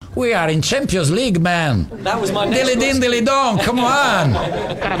We are in Champions League, man. That was my next Dilly din, dilly dong, come on.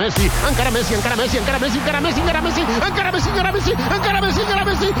 Encara Messi, encara Messi, encara Messi, encara Messi, encara Messi, encara Messi, encara Messi, encara Messi, encara Messi, encara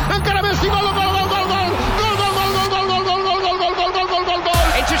Messi, encara Messi, gol, gol, gol, gol, gol, gol, gol, gol, gol, gol, gol, gol, gol, gol, gol, gol, gol, gol, gol.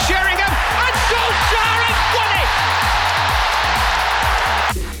 Into Sheringham, and Solskjaer has won it.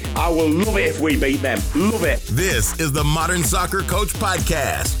 I will love it if we beat them. Love it. This is the Modern Soccer Coach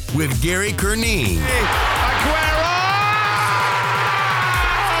Podcast with Gary Curneen. Aguero!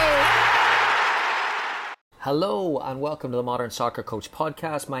 Hello and welcome to the Modern Soccer Coach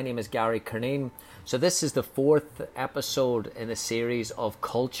Podcast. My name is Gary Curneen. So this is the fourth episode in a series of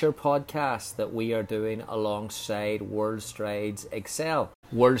culture podcasts that we are doing alongside World Strides Excel.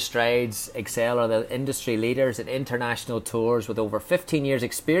 World Strides Excel are the industry leaders in international tours with over 15 years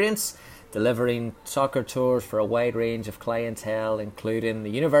experience delivering soccer tours for a wide range of clientele, including the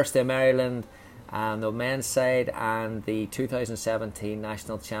University of Maryland and the men's side and the 2017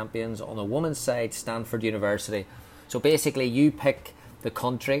 national champions on the women's side, Stanford University. So basically you pick the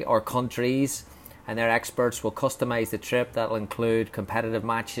country or countries and their experts will customise the trip. That'll include competitive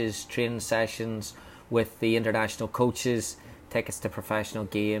matches, training sessions with the international coaches, tickets to professional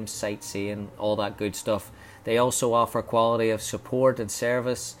games, sightseeing, all that good stuff. They also offer quality of support and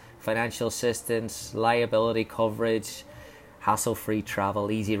service, financial assistance, liability coverage, hassle-free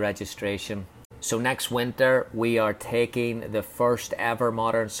travel, easy registration. So next winter, we are taking the first ever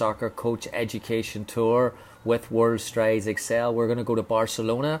Modern Soccer Coach Education Tour with World Strides Excel. We're going to go to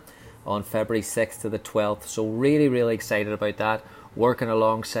Barcelona on February 6th to the 12th. So really excited about that. Working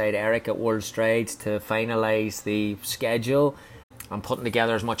alongside Eric at World Strides to finalise the schedule. I'm putting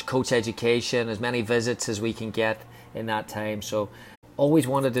together as much coach education, as many visits as we can get in that time. So always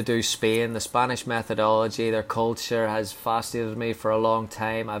wanted to do Spain. The Spanish methodology, their culture has fascinated me for a long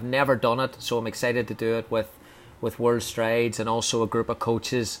time. I've never done it, so I'm excited to do it with World Strides and also a group of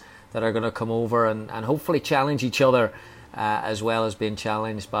coaches that are going to come over and hopefully challenge each other as well as being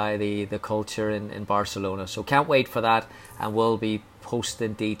challenged by the culture in Barcelona. So can't wait for that, and we'll be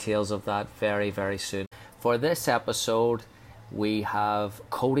posting details of that very soon. For this episode, we have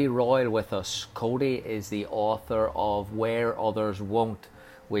Cody Royle with us. Cody is the author of Where Others Won't,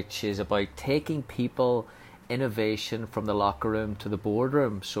 which is about taking people innovation from the locker room to the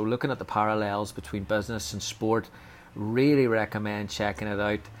boardroom. So looking at the parallels between business and sport, really recommend checking it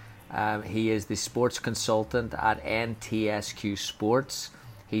out. He is the sports consultant at NTSQ Sports.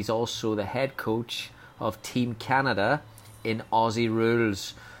 He's also the head coach of Team Canada in Aussie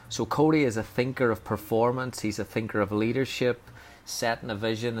Rules. So Cody is a thinker of performance, he's a thinker of leadership, setting a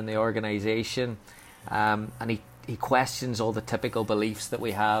vision in the organisation, and he questions all the typical beliefs that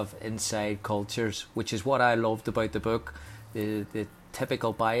we have inside cultures, which is what I loved about the book, the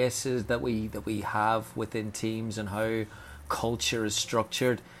typical biases that we have within teams and how culture is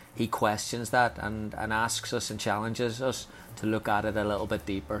structured. He questions that and asks us and challenges us to look at it a little bit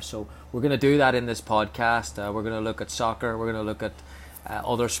deeper. So we're going to do that in this podcast. We're going to look at soccer, we're going to look at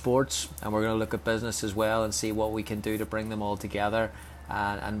other sports, and we're going to look at business as well and see what we can do to bring them all together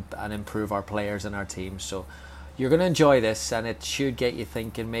and improve our players and our teams. So you're going to enjoy this, and it should get you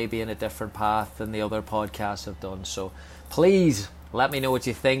thinking maybe in a different path than the other podcasts have done. So please let me know what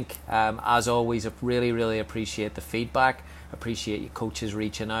you think. As always, I really appreciate the feedback. Appreciate you coaches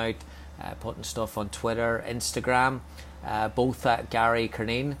reaching out, putting stuff on Twitter, Instagram, both at Gary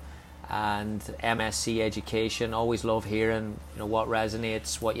Curneen and MSc Education. Always love hearing what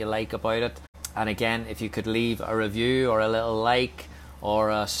resonates, what you like about it. And again, if you could leave a review or a little like or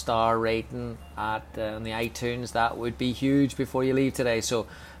a star rating on the iTunes, that would be huge before you leave today. So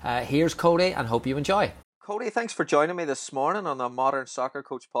here's Cody, and hope you enjoy. Cody, thanks for joining me this morning on the Modern Soccer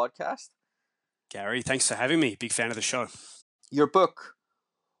Coach Podcast. Gary, thanks for having me. Big fan of the show. Your book,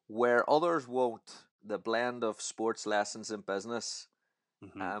 Where Others Won't, the blend of sports lessons in business.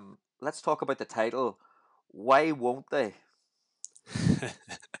 Mm-hmm. Let's talk about the title. Why won't they?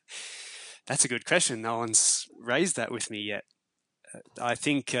 That's a good question. No one's raised that with me yet. I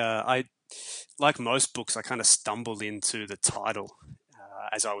think I, like most books, I kind of stumbled into the title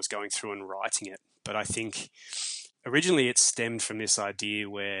as I was going through and writing it. But I think originally it stemmed from this idea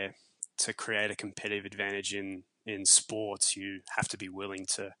where to create a competitive advantage in sports, you have to be willing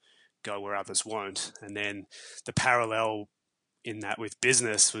to go where others won't. And then the parallel in that with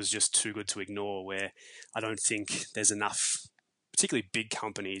business was just too good to ignore, where I don't think there's enough, particularly big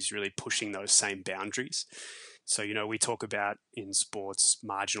companies, really pushing those same boundaries. So, we talk about in sports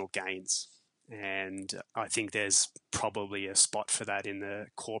marginal gains, and I think there's probably a spot for that in the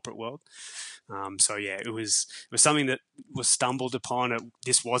corporate world. It was something that was stumbled upon.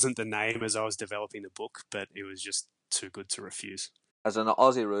 This wasn't the name as I was developing the book, but it was just too good to refuse. As an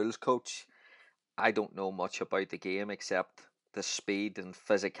Aussie rules coach, I don't know much about the game except the speed and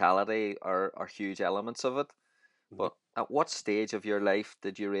physicality are huge elements of it. But at what stage of your life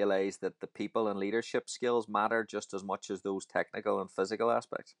did you realise that the people and leadership skills matter just as much as those technical and physical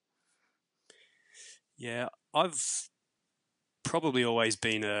aspects? Yeah, I've probably always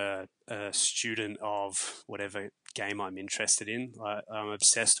been a student of whatever game I'm interested in. I'm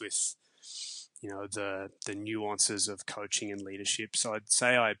obsessed with, the nuances of coaching and leadership. So I'd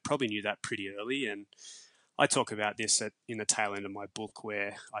say I probably knew that pretty early, and I talk about this in the tail end of my book,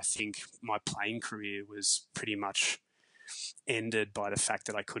 where I think my playing career was pretty much ended by the fact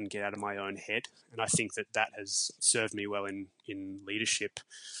that I couldn't get out of my own head, and I think that has served me well in leadership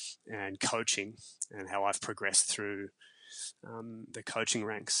and coaching, and how I've progressed through the coaching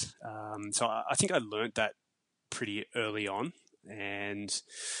ranks. So I think I learned that pretty early on, and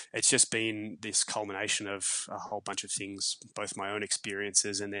it's just been this culmination of a whole bunch of things, both my own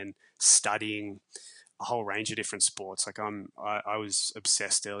experiences and then studying a whole range of different sports. Like I was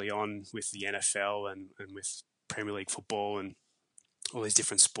obsessed early on with the NFL and with Premier League football and all these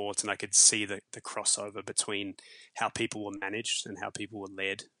different sports, and I could see the crossover between how people were managed and how people were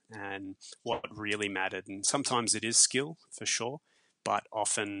led and what really mattered. And sometimes it is skill for sure, but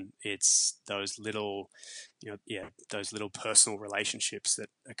often it's those little, those little personal relationships that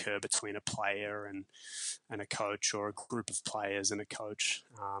occur between a player and a coach, or a group of players and a coach.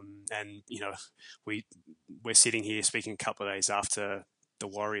 And we're sitting here speaking a couple of days after the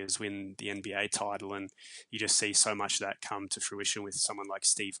Warriors win the NBA title, and you just see so much of that come to fruition with someone like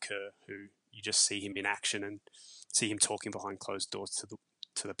Steve Kerr, who you just see him in action and see him talking behind closed doors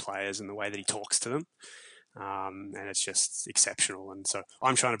to the players and the way that he talks to them. And it's just exceptional. And so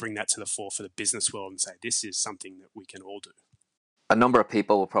I'm trying to bring that to the fore for the business world and say this is something that we can all do. A number of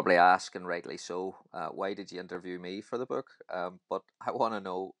people will probably ask, and rightly so, why did you interview me for the book? But I want to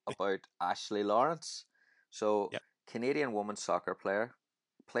know about Ashley Lawrence. So, yep. Canadian women's soccer player,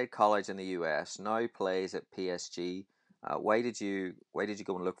 played college in the US, now plays at PSG. Why did you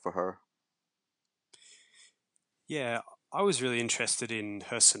go and look for her? Yeah, I was really interested in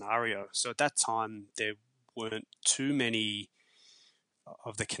her scenario. So at that time, there weren't too many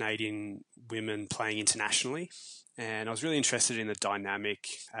of the Canadian women playing internationally, and I was really interested in the dynamic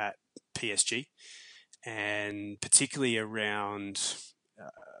at PSG, and particularly around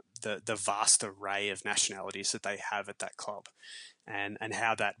the vast array of nationalities that they have at that club, and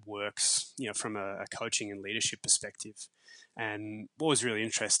how that works, from a coaching and leadership perspective. And what was really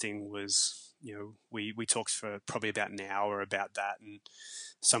interesting was, we talked for probably about an hour about that and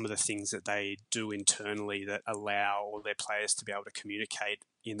some of the things that they do internally that allow all their players to be able to communicate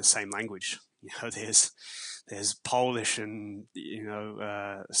in the same language. There's Polish and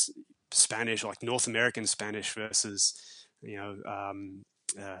Spanish, like North American Spanish versus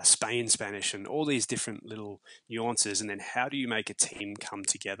Spain Spanish, and all these different little nuances. And then how do you make a team come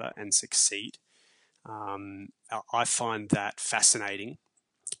together and succeed? I find that fascinating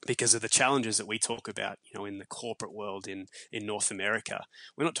because of the challenges that we talk about, in the corporate world in North America.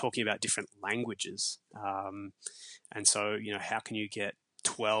 We're not talking about different languages. And so, how can you get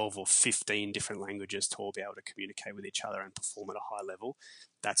 12 or 15 different languages to all be able to communicate with each other and perform at a high level?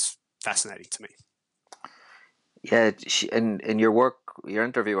 That's fascinating to me. Yeah, in your work, your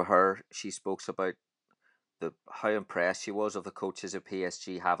interview with her, she spoke about how impressed she was of the coaches at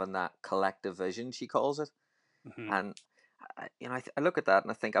PSG having that collective vision, she calls it. Mm-hmm. And I look at that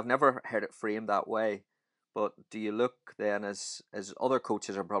and I think I've never heard it framed that way. But do you look then as other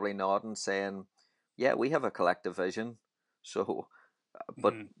coaches are probably nodding, saying, "Yeah, we have a collective vision." So,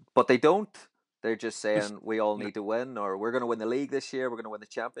 but they don't. They're just saying we all need to win, or we're going to win the league this year. We're going to win the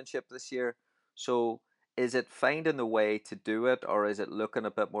championship this year. So, is it finding the way to do it, or is it looking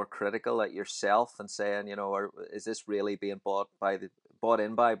a bit more critical at yourself and saying, or is this really being bought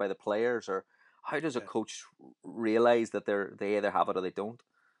in by the players, or how does a coach realize that they either have it or they don't?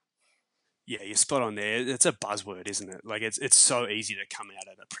 Yeah, you're spot on there. It's a buzzword, isn't it? Like it's so easy to come out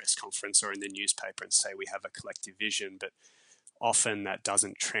at a press conference or in the newspaper and say we have a collective vision, but often that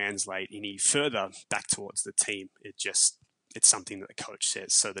doesn't translate any further back towards the team. It's something that the coach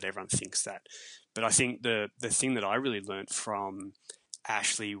says so that everyone thinks that. But I think the thing that I really learned from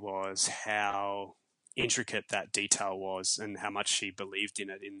Ashley was how intricate that detail was and how much she believed in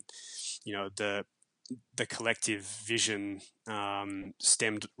it. In the collective vision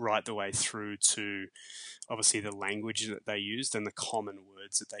stemmed right the way through to obviously the language that they used and the common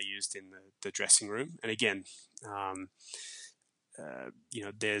words that they used in the dressing room. And again,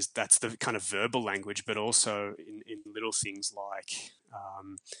 that's the kind of verbal language, but also in little things like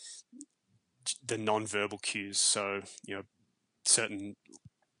the non-verbal cues. So, certain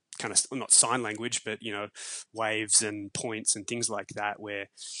kind of, well, not sign language, but, waves and points and things like that, where,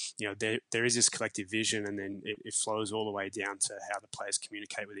 there is this collective vision, and then it flows all the way down to how the players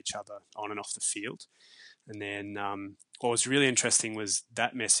communicate with each other on and off the field. And then what was really interesting was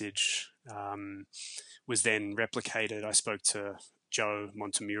that message was then replicated. I spoke to Joe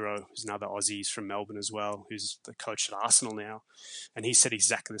Montemuro, who's another Aussie. He's from Melbourne as well, who's the coach at Arsenal now. And he said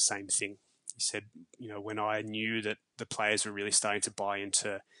exactly the same thing. He said, when I knew that the players were really starting to buy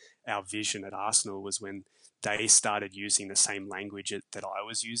into our vision at Arsenal was when they started using the same language that I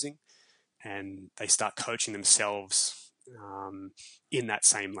was using, and they start coaching themselves in that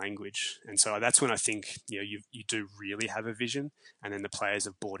same language. And so that's when I think, you do really have a vision, and then the players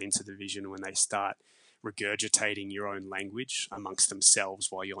have bought into the vision when they start regurgitating your own language amongst themselves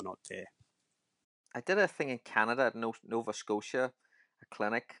while you're not there. I did a thing in Canada at Nova Scotia,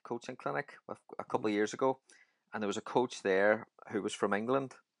 a coaching clinic, a couple of years ago, and there was a coach there who was from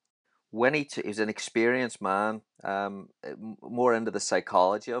England. When he was an experienced man, more into the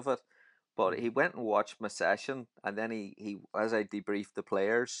psychology of it, but he went and watched my session, and then he as I debriefed the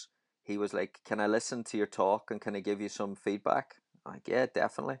players, he was like, "Can I listen to your talk and can I give you some feedback?" I'm like, "Yeah,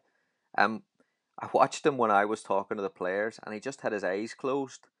 definitely." I watched him when I was talking to the players, and he just had his eyes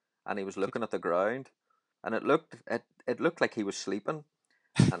closed and he was looking at the ground, and it looked like he was sleeping,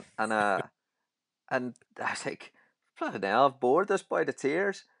 and I was like, "Bloody hell, I've bored this boy to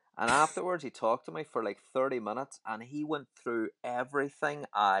tears." And afterwards, he talked to me for like 30 minutes, and he went through everything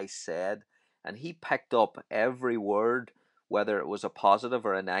I said, and he picked up every word, whether it was a positive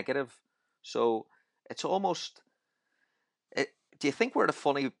or a negative. So it's almost... Do you think we're at a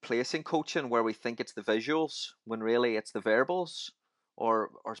funny place in coaching where we think it's the visuals when really it's the verbals,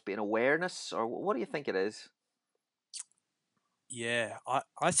 or it's being awareness, or what do you think it is? Yeah,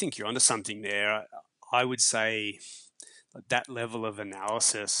 I think you're onto something there. I would say that level of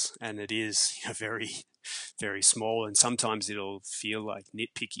analysis, and it is very, very small, and sometimes it'll feel like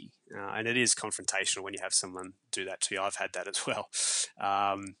nitpicky, and it is confrontational when you have someone do that to you. I've had that as well.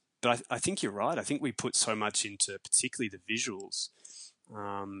 But I think you're right. I think we put so much into particularly the visuals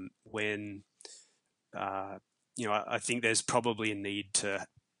when, I think there's probably a need to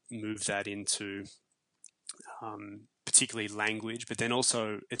move that into particularly language, but then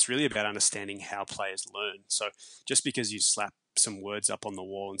also it's really about understanding how players learn. So just because you slap some words up on the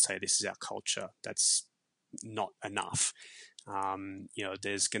wall and say, "This is our culture," that's not enough.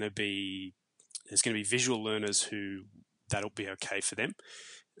 There's going to be visual learners who that'll be okay for them.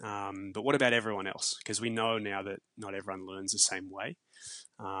 But what about everyone else? Because we know now that not everyone learns the same way.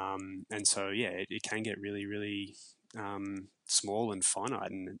 And so, it can get really, really small and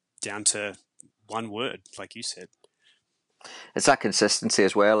finite and down to one word, like you said. It's that consistency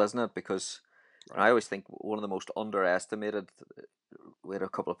as well, isn't it? Because I always think one of the most underestimated, we had a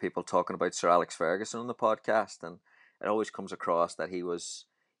couple of people talking about Sir Alex Ferguson on the podcast, and it always comes across that he was,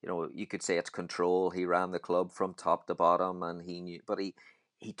 you could say it's control. He ran the club from top to bottom, and he knew, but he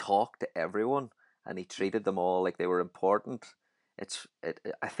talked to everyone and he treated them all like they were important.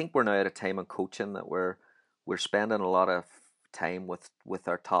 I think we're now at a time in coaching that we're spending a lot of time with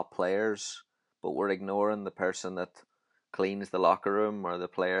our top players, but we're ignoring the person that cleans the locker room, or the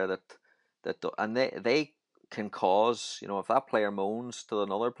player and they can cause, if that player moans to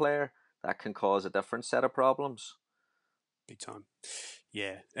another player, that can cause a different set of problems. Big time.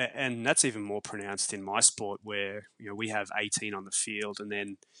 Yeah, and that's even more pronounced in my sport, where we have 18 on the field, and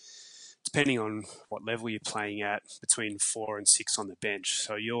then depending on what level you're playing at, between 4 and 6 on the bench.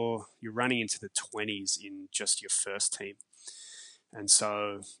 So you're running into the 20s in just your first team, and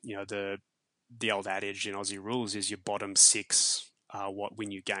so the old adage in Aussie rules is your bottom 6 are what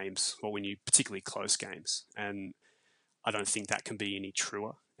win you games, or win you particularly close games, and I don't think that can be any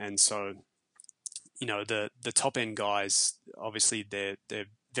truer. And so, the top end guys, obviously they're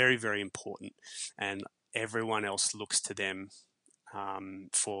very, very important, and everyone else looks to them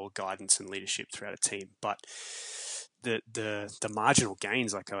for guidance and leadership throughout a team. But the marginal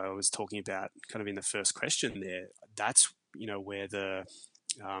gains, like I was talking about kind of in the first question there, that's where the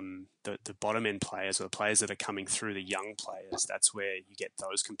bottom end players, or the players that are coming through, the young players, that's where you get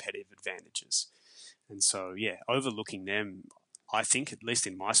those competitive advantages. And so, overlooking them, I think, at least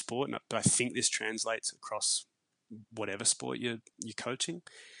in my sport, but I think this translates across whatever sport you're coaching,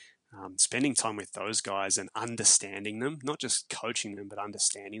 spending time with those guys and understanding them, not just coaching them, but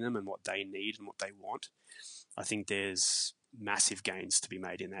understanding them and what they need and what they want. I think there's massive gains to be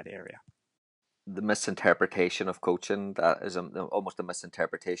made in that area. The misinterpretation of coaching, that is almost a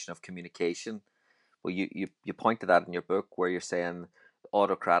misinterpretation of communication. Well, you point to that in your book, where you're saying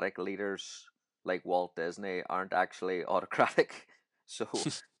autocratic leaders like Walt Disney aren't actually autocratic. So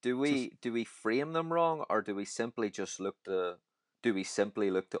do we frame them wrong, or do we simply look to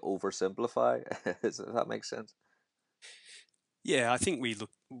oversimplify? Does that make sense? Yeah, I think we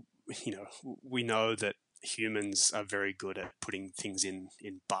know that humans are very good at putting things in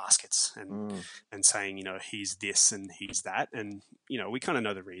baskets and saying, he's this and he's that. And, we kind of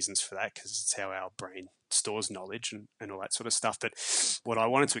know the reasons for that because it's how our brain stores knowledge and all that sort of stuff. But what I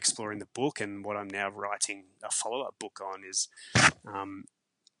wanted to explore in the book, and what I'm now writing a follow-up book on, is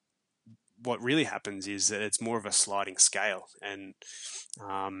what really happens is that it's more of a sliding scale. And,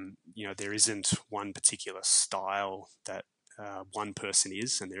 there isn't one particular style that one person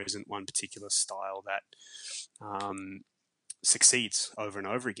is, and there isn't one particular style that succeeds over and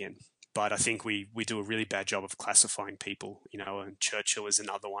over again. But I think we do a really bad job of classifying people, and Churchill is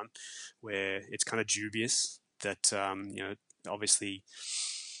another one where it's kind of dubious that, obviously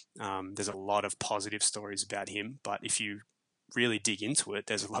there's a lot of positive stories about him, but if you really dig into it,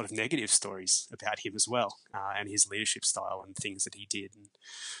 there's a lot of negative stories about him as well, and his leadership style and things that he did.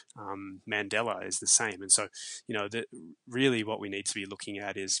 And Mandela is the same. And so, really what we need to be looking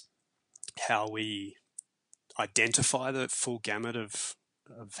at is how we identify the full gamut of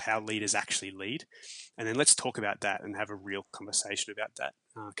how leaders actually lead. And then let's talk about that and have a real conversation about that,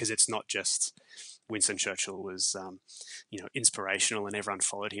 because it's not just Winston Churchill was, inspirational and everyone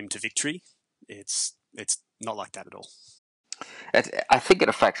followed him to victory. It's not like that at all. I think it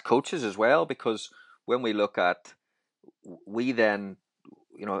affects coaches as well, because when we look at, we then,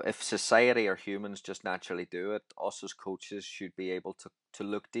 if society or humans just naturally do it, us as coaches should be able to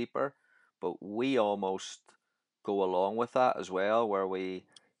look deeper, but we almost go along with that as well, where we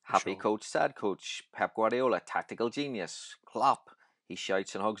happy coach, sad coach, Pep Guardiola, tactical genius, Klopp, he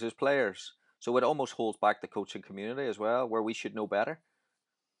shouts and hugs his players. So it almost holds back the coaching community as well, where we should know better.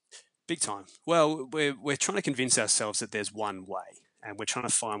 Big time. Well, we're trying to convince ourselves that there's one way, and we're trying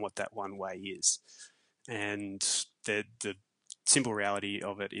to find what that one way is. And the simple reality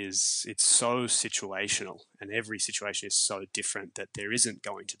of it is it's so situational, and every situation is so different that there isn't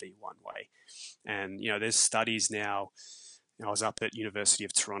going to be one way. And, there's studies now. I was up at University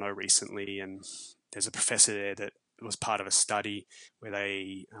of Toronto recently, and there's a professor there that was part of a study where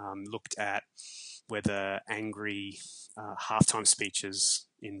they looked at whether angry halftime speeches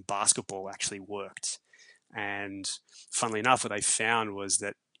in basketball actually worked. And funnily enough, what they found was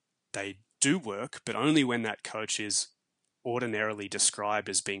that they do work, but only when that coach is ordinarily described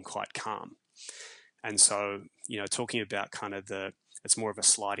as being quite calm. And so, talking about kind of it's more of a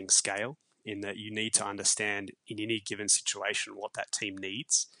sliding scale, in that you need to understand in any given situation what that team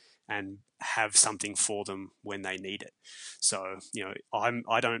needs and have something for them when they need it. So,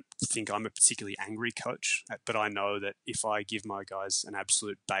 I don't think I'm a particularly angry coach, but I know that if I give my guys an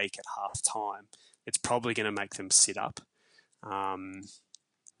absolute bake at half time, it's probably going to make them sit up.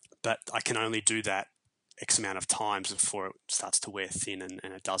 But I can only do that X amount of times before it starts to wear thin and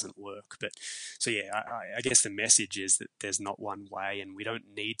it doesn't work. But so, yeah, I guess the message is that there's not one way, and we don't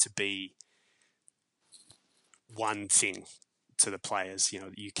need to be one thing to the players.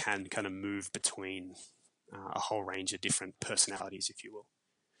 You can kind of move between a whole range of different personalities, if you will.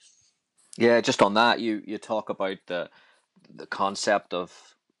 Yeah, just on that, you talk about the concept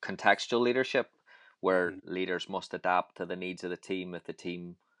of contextual leadership, where leaders must adapt to the needs of the team if the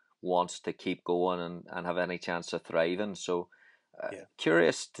team wants to keep going and have any chance of thriving. So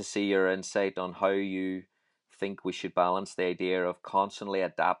curious to see your insight on how you think we should balance the idea of constantly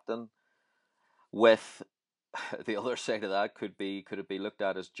adapting with the other side of that. Could it be looked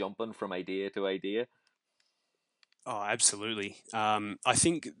at as jumping from idea to idea? Oh, absolutely. I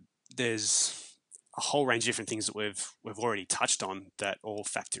think there's a whole range of different things that we've already touched on that all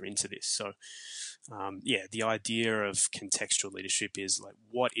factor into this. So, the idea of contextual leadership is like,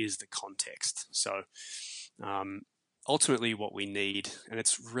 what is the context? So, ultimately what we need, and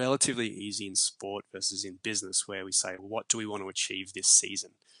it's relatively easy in sport versus in business, where we say, well, what do we want to achieve this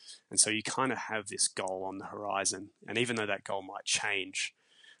season? And so you kind of have this goal on the horizon. And even though that goal might change,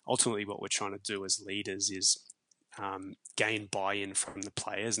 ultimately what we're trying to do as leaders is gain buy-in from the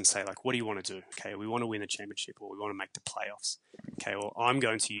players and say, like, what do you want to do? Okay, we want to win a championship, or we want to make the playoffs. Okay, well, I'm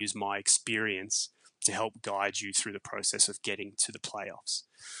going to use my experience to help guide you through the process of getting to the playoffs.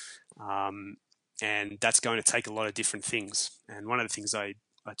 And that's going to take a lot of different things. And one of the things I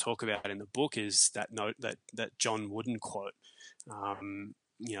talk about in the book is that note that John Wooden quote,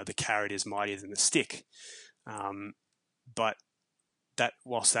 the carrot is mightier than the stick. But that,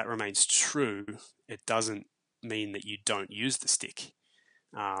 whilst that remains true, it doesn't mean that you don't use the stick.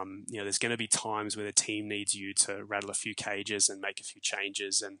 There's going to be times where the team needs you to rattle a few cages and make a few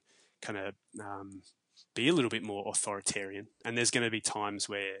changes and kind of be a little bit more authoritarian, and there's going to be times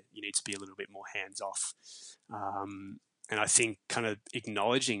where you need to be a little bit more hands off. And I think kind of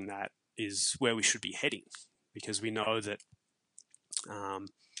acknowledging that is where we should be heading, because we know that,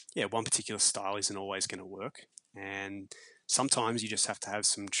 one particular style isn't always going to work. And sometimes you just have to have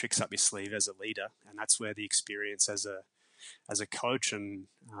some tricks up your sleeve as a leader. And that's where the experience as a coach and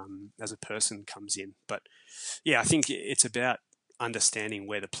as a person comes in. But yeah, I think it's about understanding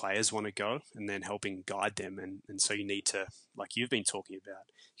where the players want to go and then helping guide them. And so you need to, like you've been talking about,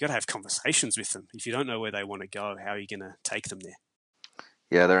 you got to have conversations with them. If you don't know where they want to go, how are you going to take them there?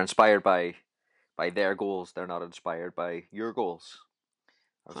 Yeah, they're inspired by their goals. They're not inspired by your goals.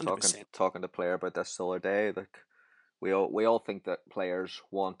 I was 100%. talking to a player about this the other day. Like we all think that players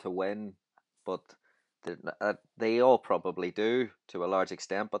want to win, but they all probably do to a large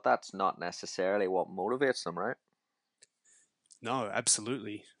extent. But that's not necessarily what motivates them, right? No,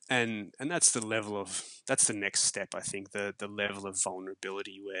 absolutely. And that's that's the next step, I think, the level of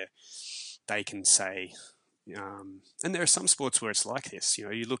vulnerability where they can say, and there are some sports where it's like this. You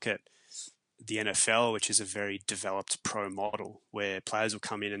know, you look at the NFL, which is a very developed pro model, where players will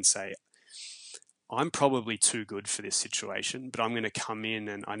come in and say, I'm probably too good for this situation, but I'm going to come in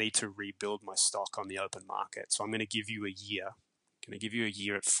and I need to rebuild my stock on the open market. So I'm going to give you a year. I'm going to give you a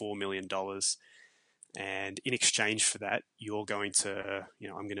year at $4 million. And in exchange for that, you're going to,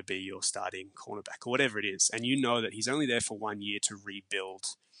 I'm going to be your starting cornerback or whatever it is. And you know that he's only there for 1 year to rebuild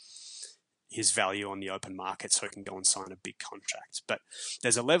his value on the open market so he can go and sign a big contract. But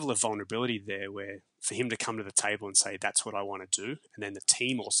there's a level of vulnerability there where for him to come to the table and say, that's what I want to do. And then the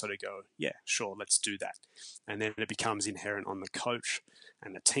team also to go, yeah, sure, let's do that. And then it becomes inherent on the coach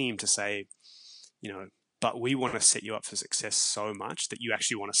and the team to say, but we want to set you up for success so much that you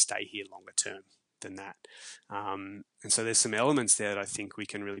actually want to stay here longer term than that. And so there's some elements there that I think we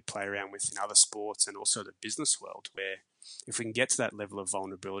can really play around with in other sports and also the business world, where if we can get to that level of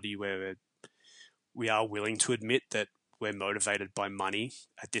vulnerability where we are willing to admit that we're motivated by money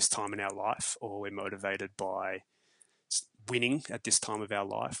at this time in our life, or we're motivated by winning at this time of our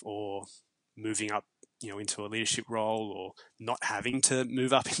life, or moving up, into a leadership role, or not having to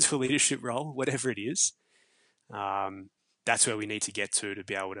move up into a leadership role, whatever it is. That's where we need to get to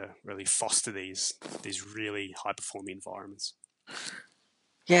be able to really foster these really high performing environments.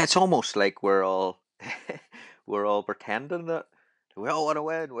 Yeah, it's almost like we're all pretending that we all want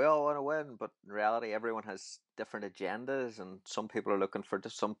to win, but in reality, everyone has different agendas, and some people are looking for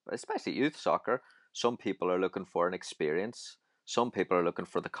especially youth soccer. Some people are looking for an experience. Some people are looking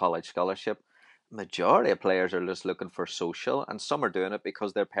for the college scholarship. Majority of players are just looking for social, and some are doing it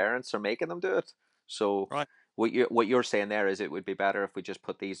because their parents are making them do it. So, right. What you're saying there is it would be better if we just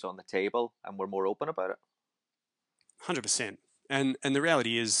put these on the table and we're more open about it. 100%. And the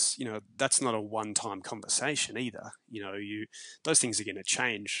reality is, that's not a one-time conversation either. Those things are going to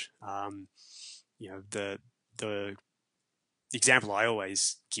change. The example I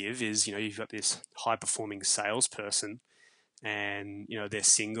always give is, you've got this high-performing salesperson, and they're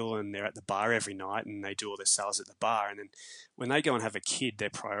single and they're at the bar every night and they do all their sales at the bar. And then when they go and have a kid, their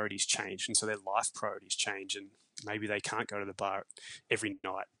priorities change, and so their life priorities change, and maybe they can't go to the bar every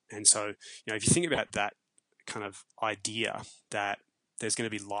night. And so, if you think about that kind of idea that there's going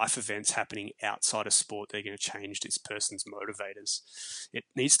to be life events happening outside of sport, they're going to change this person's motivators. It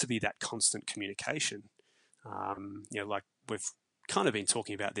needs to be that constant communication. Like we've kind of been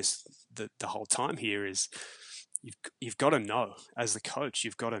talking about this the whole time here, is you've got to know as the coach,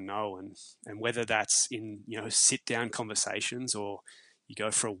 you've got to know, and whether that's in sit down conversations, or you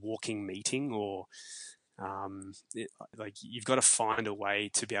go for a walking meeting, or you've got to find a way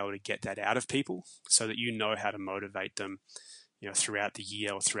to be able to get that out of people so that you know how to motivate them, throughout the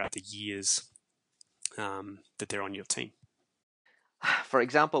year or throughout the years that they're on your team. For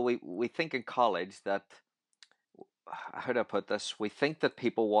example, we think in college that, how do I put this? We think that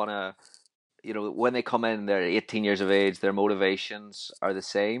people want to, when they come in, they're 18 years of age, their motivations are the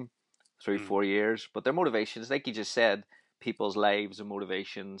same through 4 years, but their motivations, like you just said, people's lives and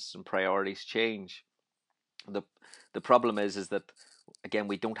motivations and priorities change. The problem is that, again,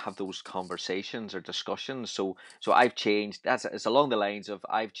 we don't have those conversations or discussions. So I've changed. It's along the lines of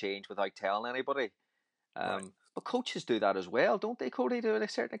I've changed without telling anybody. Right. But coaches do that as well, don't they, Cody, to a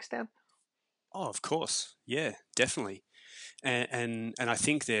certain extent? Oh, of course. Yeah, definitely. And I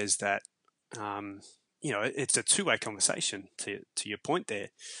think there's that, it's a two-way conversation to your point there.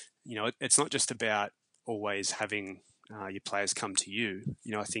 It's not just about always having your players come to you.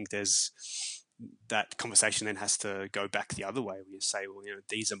 I think there's that conversation then has to go back the other way, where you say, well,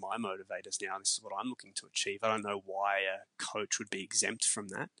 these are my motivators now. This is what I'm looking to achieve. I don't know why a coach would be exempt from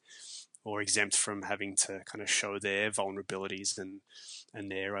that, or exempt from having to kind of show their vulnerabilities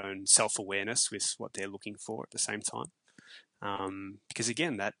and their own self-awareness with what they're looking for at the same time. Because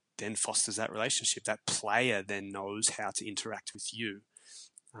again, that then fosters that relationship. That player then knows how to interact with you,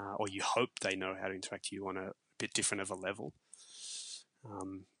 or you hope they know how to interact with you on a bit different of a level.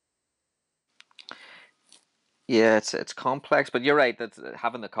 Yeah, it's complex, but you're right that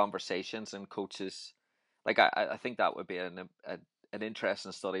having the conversations and coaches, like I think that would be an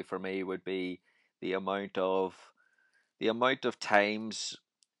interesting study for me, would be the amount of times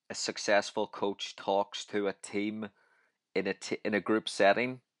a successful coach talks to a team in a group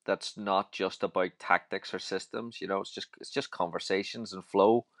setting that's not just about tactics or systems. It's just conversations and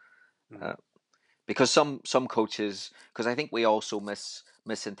flow. Because some coaches, because I think we also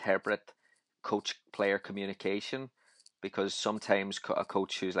misinterpret coach-player communication, because sometimes a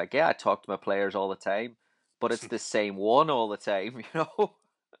coach who's like, yeah, I talk to my players all the time, but it's the same one all the time,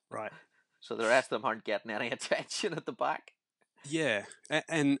 Right. So the rest of them aren't getting any attention at the back. Yeah,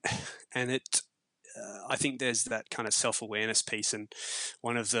 and it, I think there's that kind of self-awareness piece, and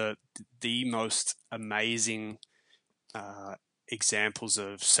one of the most amazing examples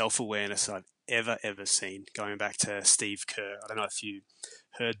of self-awareness I've ever seen, going back to Steve Kerr. I don't know if you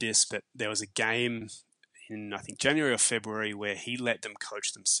heard this, but there was a game in, I think, January or February where he let them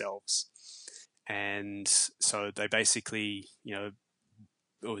coach themselves. And so they basically, it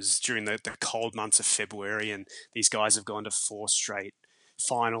was during the cold months of February, and these guys have gone to 4 straight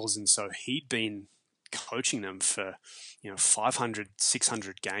finals. And so he'd been coaching them for, 500,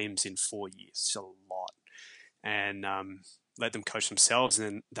 600 games in 4 years. It's a lot. And let them coach themselves. And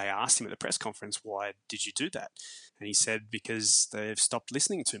then they asked him at the press conference, why did you do that? And he said, because they've stopped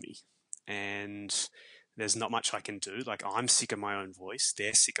listening to me. And there's not much I can do. Like, I'm sick of my own voice.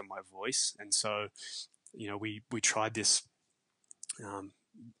 They're sick of my voice. And so, we tried this,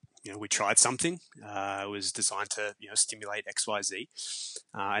 we tried something. It was designed to, stimulate X, Y, Z.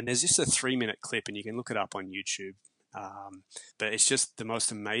 And there's just a 3-minute clip, and you can look it up on YouTube. But it's just the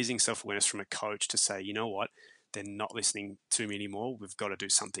most amazing self-awareness from a coach to say, you know what, they're not listening to me anymore. We've got to do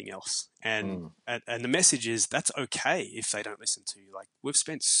something else. And the message is, that's okay if they don't listen to you. Like, we've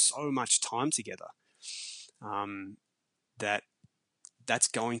spent so much time together, that's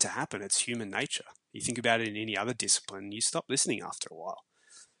going to happen. It's human nature. You think about it in any other discipline, you stop listening after a while.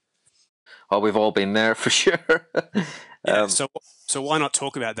 Oh, we've all been there for sure. Yeah, so why not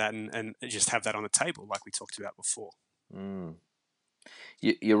talk about that and just have that on the table like we talked about before?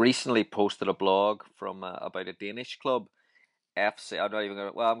 You recently posted a blog from about a Danish club, FC. I'm not even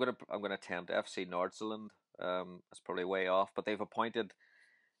gonna. Well, I'm gonna attempt FC Nordsjælland. That's probably way off, but they've appointed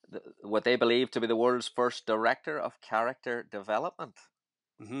what they believe to be the world's first director of character development.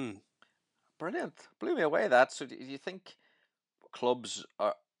 Mm-hmm. Brilliant, blew me away. That. So, do you think clubs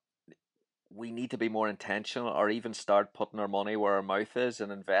we need to be more intentional, or even start putting our money where our mouth is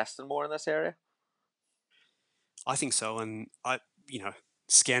and investing more in this area? I think so, and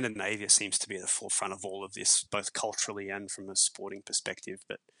Scandinavia seems to be at the forefront of all of this, both culturally and from a sporting perspective.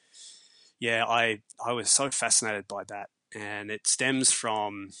 But yeah, I was so fascinated by that, and it stems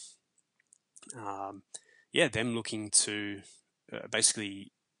from them looking to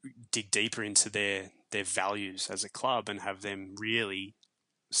basically dig deeper into their values as a club and have them really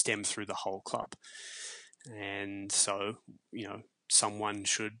stem through the whole club. And so, someone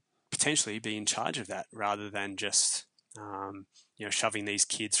should potentially be in charge of that, rather than just shoving these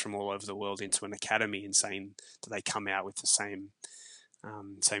kids from all over the world into an academy and saying that they come out with the same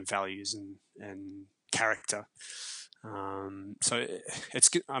values and character. So it's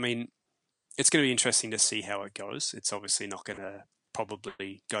good. I mean, it's going to be interesting to see how it goes. It's obviously not going to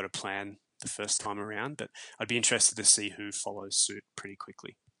probably go to plan the first time around, but I'd be interested to see who follows suit pretty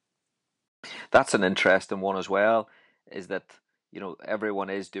quickly. That's an interesting one as well, is that, everyone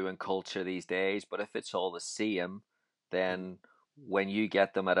is doing culture these days, but if it's all the same, then when you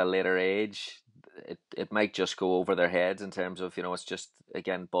get them at a later age, it might just go over their heads in terms of, it's just,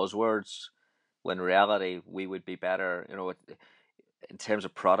 again, buzzwords, when in reality we would be better, in terms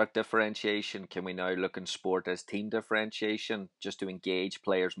of product differentiation. Can we now look in sport as team differentiation, just to engage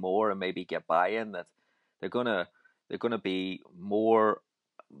players more and maybe get buy-in, that they're gonna be more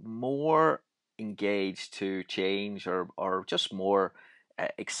engaged to change, or just more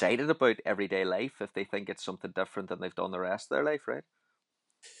excited about everyday life if they think it's something different than they've done the rest of their life, right?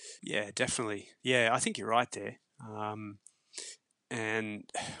 Yeah, definitely. Yeah, I think you're right there. And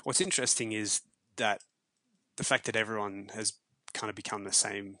what's interesting is that the fact that everyone has kind of become the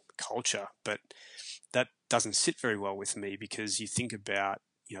same culture. But that doesn't sit very well with me, because you think about,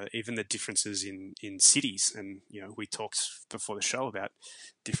 even the differences in cities, and we talked before the show about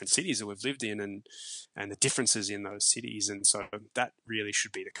different cities that we've lived in, and the differences in those cities, and so that really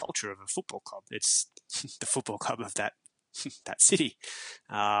should be the culture of a football club. It's the football club of that city.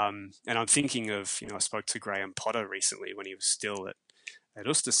 And I'm thinking of, I spoke to Graham Potter recently when he was still at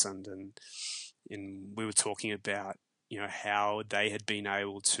Östersund, and we were talking about how they had been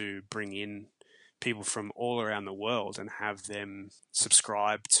able to bring in people from all around the world and have them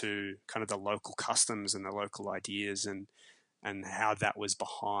subscribe to kind of the local customs and the local ideas, and how that was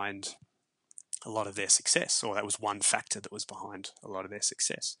behind a lot of their success, or that was one factor that was behind a lot of their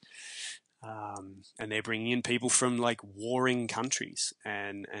success. And they're bringing in people from like warring countries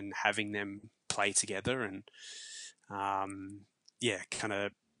and having them play together, and kind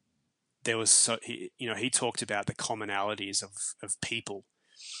of there was he talked about the commonalities of people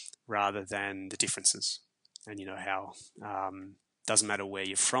rather than the differences, and how doesn't matter where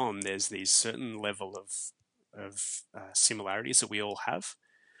you're from, there's these certain level of similarities that we all have,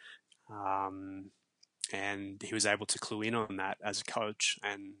 and he was able to clue in on that as a coach,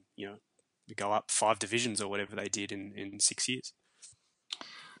 and go up 5 divisions or whatever they did in 6 years.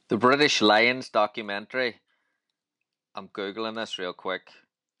 The British Lions documentary, I'm Googling this real quick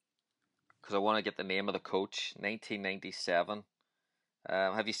because I want to get the name of the coach. 1997.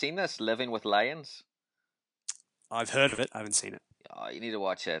 Have you seen this, Living with Lions? I've heard of it. I haven't seen it. Oh, you need to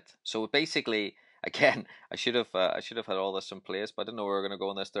watch it. So basically, again, I should have had all this in place, but I didn't know we were going to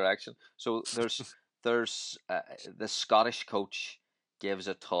go in this direction. So there's the Scottish coach gives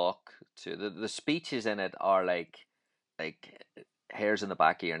a talk to the speeches in it are like hairs in the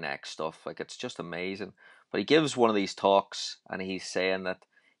back of your neck stuff. Like, it's just amazing. But he gives one of these talks, and he's saying that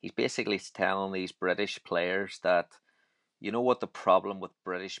he's basically telling these British players that, what the problem with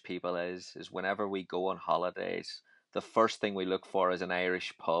British people is whenever we go on holidays, the first thing we look for is an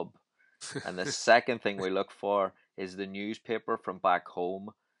Irish pub. And the second thing we look for is the newspaper from back home.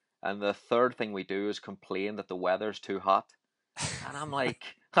 And the third thing we do is complain that the weather's too hot. And I'm like,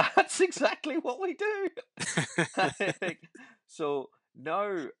 that's exactly what we do. So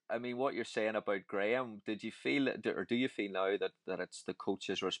now, I mean, what you're saying about Graham, do you feel now that it's the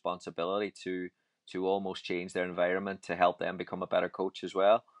coach's responsibility to almost change their environment to help them become a better coach as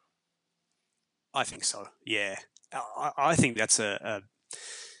well? I think so. Yeah, I think that's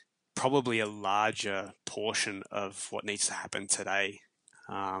probably a larger portion of what needs to happen today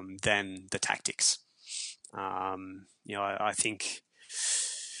than the tactics. I think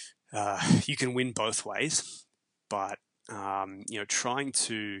you can win both ways, but trying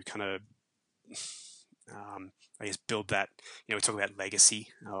to kind of build that. We talk about legacy,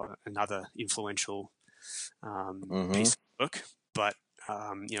 another influential piece of work, but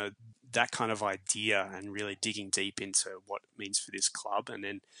that kind of idea and really digging deep into what it means for this club, and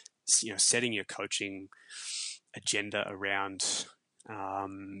then setting your coaching agenda around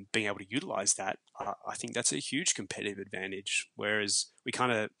being able to utilize that, I think that's a huge competitive advantage. Whereas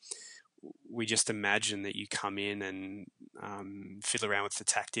we just imagine that you come in and fiddle around with the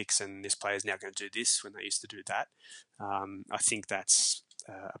tactics, and this player's now going to do this when they used to do that. I think that's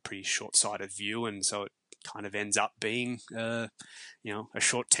a pretty short-sighted view, and so it kind of ends up being a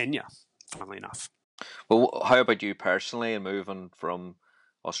short tenure, funnily enough. Well, how about you personally, and moving from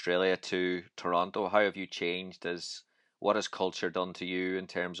Australia to Toronto? How have you changed? What has culture done to you in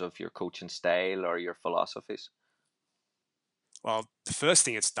terms of your coaching style or your philosophies? Well, the first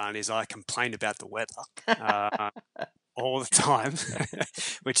thing it's done is I complain about the weather all the time,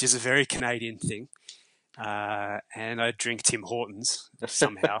 which is a very Canadian thing. And I drink Tim Hortons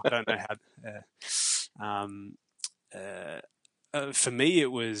somehow. I don't know how. For me,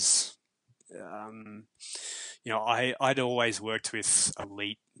 it was, I'd always worked with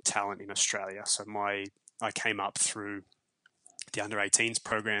elite talent in Australia. So I came up through the under-18s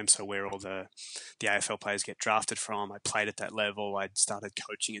program, so where all the AFL players get drafted from. I played at that level. I'd started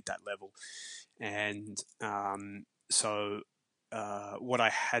coaching at that level. And so what I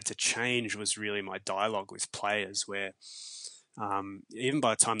had to change was really my dialogue with players, where even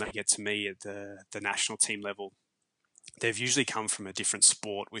by the time they get to me at the national team level, they've usually come from a different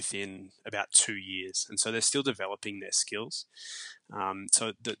sport within about 2 years. And so they're still developing their skills.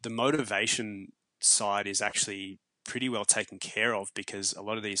 So the motivation side is actually pretty well taken care of, because a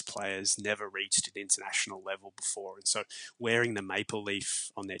lot of these players never reached an international level before. And so wearing the maple leaf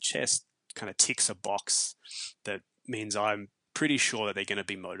on their chest kind of ticks a box that means I'm pretty sure that they're going to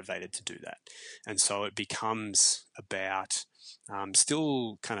be motivated to do that. And so it becomes about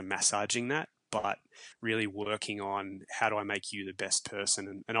still kind of massaging that, but really working on how do I make you the best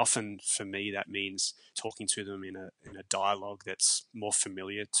person. And often for me, that means talking to them in a dialogue that's more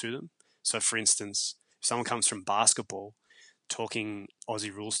familiar to them. So for instance, if someone comes from basketball, talking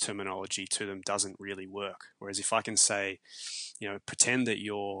Aussie rules terminology to them doesn't really work. Whereas if I can say, pretend that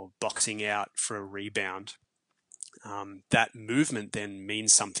you're boxing out for a rebound, that movement then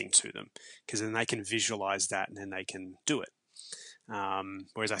means something to them, because then they can visualize that and then they can do it.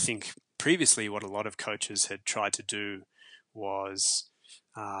 Whereas I think previously what a lot of coaches had tried to do was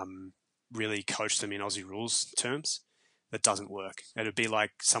really coach them in Aussie rules terms. That doesn't work. It'd be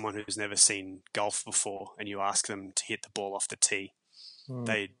like someone who's never seen golf before and you ask them to hit the ball off the tee.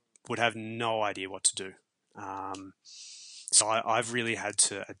 They would have no idea what to do. So I've really had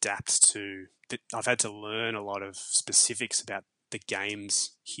to adapt to, I've had to learn a lot of specifics about the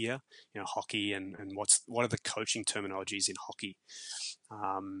games here, hockey and what are the coaching terminologies in hockey?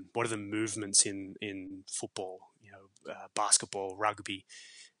 What are the movements in football, basketball, rugby?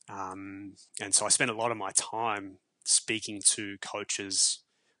 And so I spent a lot of my time speaking to coaches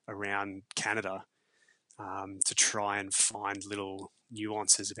around Canada to try and find little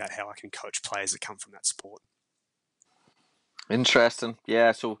nuances about how I can coach players that come from that sport. Interesting.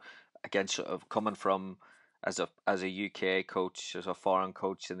 Yeah. So again, sort of coming from as a UK coach, as a foreign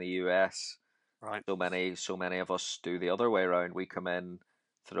coach in the US, right? So many of us do the other way around. We come in,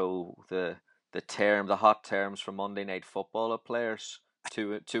 throw the hot terms from Monday Night Football at players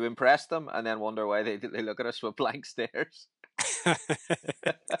to impress them, and then wonder why they look at us with blank stares.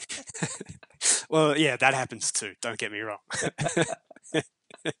 Well, yeah, that happens too. Don't get me wrong.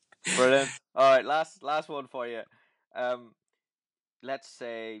 Brilliant. All right, last one for you. Let's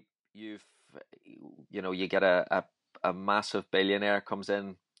say you get a massive billionaire comes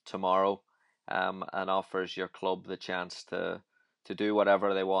in tomorrow, and offers your club the chance to do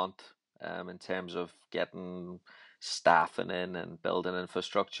whatever they want, in terms of getting staffing in and building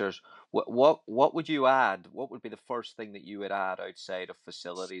infrastructures. What would you add? What would be the first thing that you would add outside of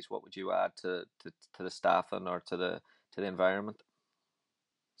facilities? What would you add to the staffing or to the environment?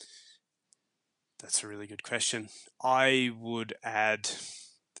 That's a really good question. I would add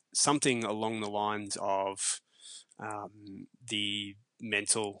something along the lines of the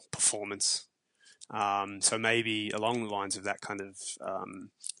mental performance. So maybe along the lines of that kind of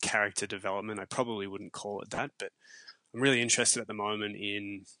character development. I probably wouldn't call it that, but I'm really interested at the moment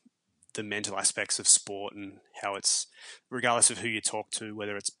in the mental aspects of sport and how it's, regardless of who you talk to,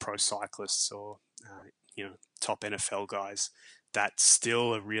 whether it's pro cyclists or top NFL guys, that's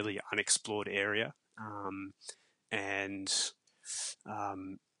still a really unexplored area. And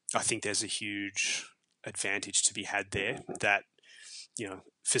I think there's a huge advantage to be had there that,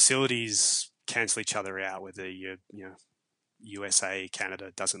 facilities cancel each other out, whether you're, USA,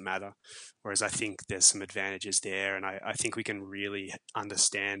 Canada, doesn't matter. Whereas I think there's some advantages there. And I think we can really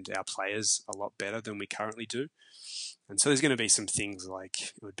understand our players a lot better than we currently do. And so there's going to be some things like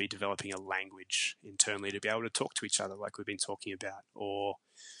it would be developing a language internally to be able to talk to each other like we've been talking about, or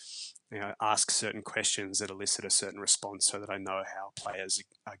ask certain questions that elicit a certain response so that I know how players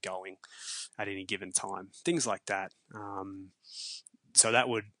are going at any given time. Things like that. So that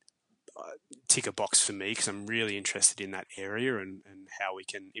would tick a box for me because I'm really interested in that area and how we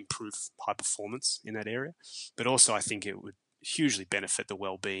can improve high performance in that area. But also I think it would hugely benefit the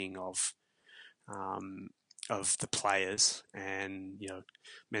well-being of the players, and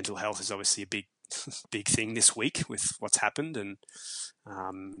mental health is obviously a big thing this week with what's happened, and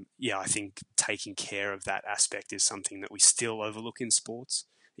I think taking care of that aspect is something that we still overlook in sports,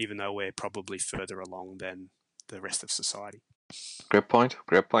 even though we're probably further along than the rest of society. Great point.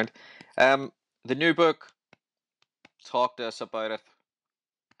 The new book, talk to us about it.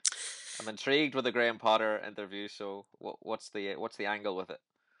 I'm intrigued with the Graham Potter interview. So what's the angle with it?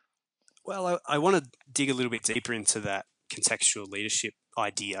 Well, I want to dig a little bit deeper into that contextual leadership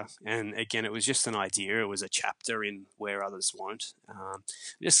idea. And again, it was just an idea. It was a chapter in Where Others Won't.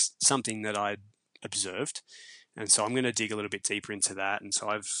 Just something that I'd observed. And so I'm going to dig a little bit deeper into that. And so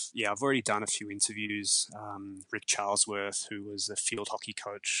I've already done a few interviews. Rick Charlesworth, who was a field hockey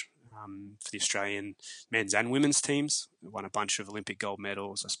coach for the Australian men's and women's teams, won a bunch of Olympic gold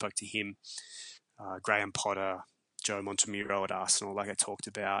medals. I spoke to him. Graham Potter, Joe Montemuro at Arsenal, like I talked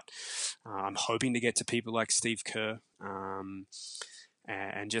about. I'm hoping to get to people like Steve Kerr,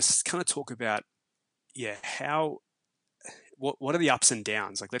 and just kind of talk about, what are the ups and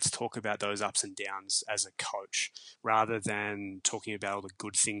downs? Like, let's talk about those ups and downs as a coach, rather than talking about all the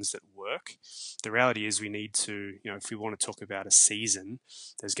good things that work. The reality is we need to, if we want to talk about a season,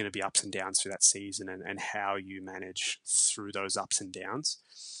 there's going to be ups and downs through that season, and how you manage through those ups and downs.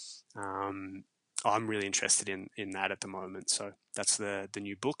 I'm really interested in that at the moment. So that's the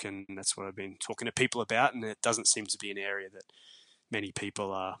new book, and that's what I've been talking to people about, and it doesn't seem to be an area that many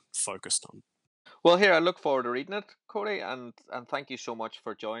people are focused on. Well, here, I look forward to reading it, Cody, and thank you so much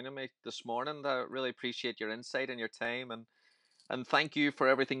for joining me this morning. I really appreciate your insight and your time, and thank you for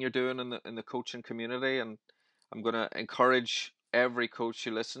everything you're doing in the coaching community. And I'm going to encourage every coach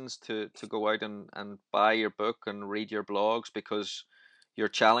who listens to go out and buy your book and read your blogs, because you're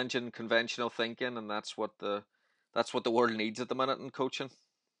challenging conventional thinking, and that's what the world needs at the minute in coaching.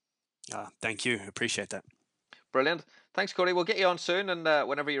 Thank you. Appreciate that. Brilliant. Thanks, Cody. We'll get you on soon, and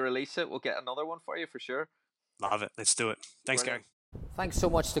whenever you release it, we'll get another one for you for sure. Love it. Let's do it. Thanks, Brilliant. Gary. Thanks so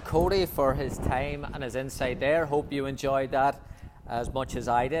much to Cody for his time and his insight there. Hope you enjoyed that as much as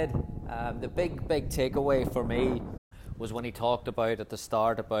I did. The big takeaway for me was when he talked about at the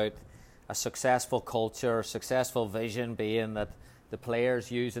start about a successful culture, successful vision being that the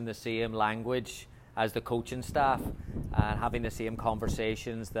players using the same language as the coaching staff and having the same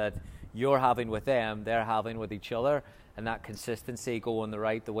conversations that you're having with them, they're having with each other, and that consistency going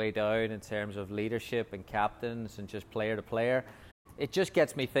the way down in terms of leadership and captains and just player to player. It just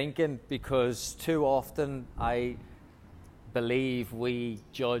gets me thinking, because too often I believe we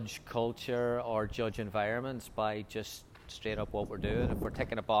judge culture or judge environments by just straight up what we're doing. If we're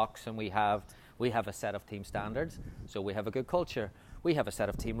ticking a box and we have a set of team standards, so we have a good culture. We have a set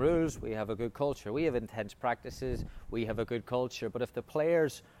of team rules, we have a good culture. We have intense practices, we have a good culture. But if the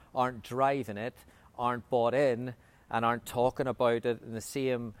players aren't driving it, aren't bought in, and aren't talking about it in the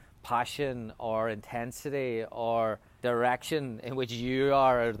same passion or intensity or direction in which you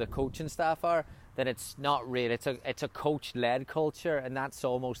are or the coaching staff are, then it's not real. It's a coach-led culture, and that's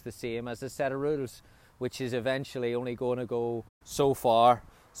almost the same as a set of rules, which is eventually only going to go so far.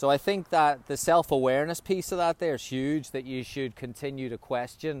 So I think that the self-awareness piece of that there is huge, that you should continue to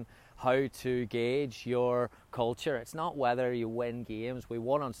question how to gauge your culture. It's not whether you win games. We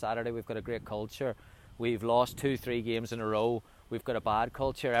won on Saturday, we've got a great culture. We've lost 2-3 games in a row, we've got a bad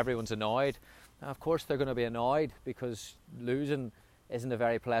culture, everyone's annoyed. Now, of course they're going to be annoyed, because losing isn't a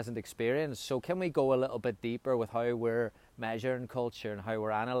very pleasant experience. So can we go a little bit deeper with how we're measuring culture and how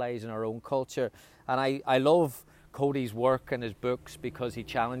we're analysing our own culture? And I love Cody's work and his books, because he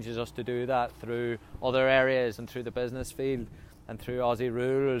challenges us to do that through other areas and through the business field and through Aussie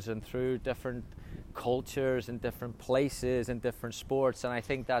rules and through different cultures and different places and different sports. And I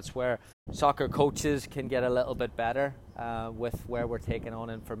think that's where soccer coaches can get a little bit better with where we're taking on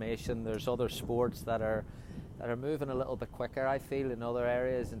information. There's other sports that are moving a little bit quicker, I feel, in other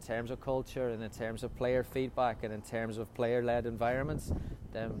areas in terms of culture and in terms of player feedback and in terms of player-led environments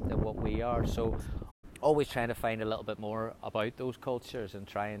than what we are. So always trying to find a little bit more about those cultures and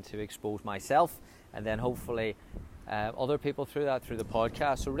trying to expose myself and then hopefully other people through the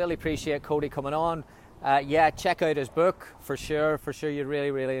podcast. So really appreciate Cody coming on. Check out his book for sure you'd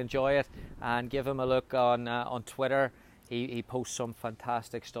really enjoy it, and give him a look on Twitter. He posts some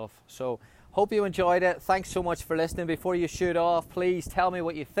fantastic stuff. So hope you enjoyed it. Thanks so much for listening. Before you shoot off, please tell me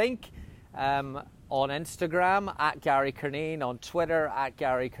what you think on Instagram at Gary Curneen, on Twitter at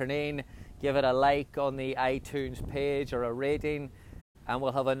Gary Curneen. Give it a like on the iTunes page or a rating, and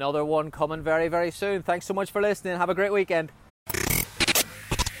we'll have another one coming very soon. Thanks so much for listening. Have a great weekend.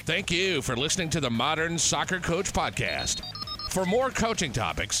 Thank you for listening to the Modern Soccer Coach Podcast. For more coaching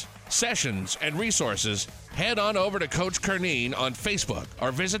topics, sessions, and resources, head on over to Coach Curneen on Facebook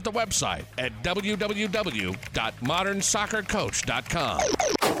or visit the website at www.modernsoccercoach.com.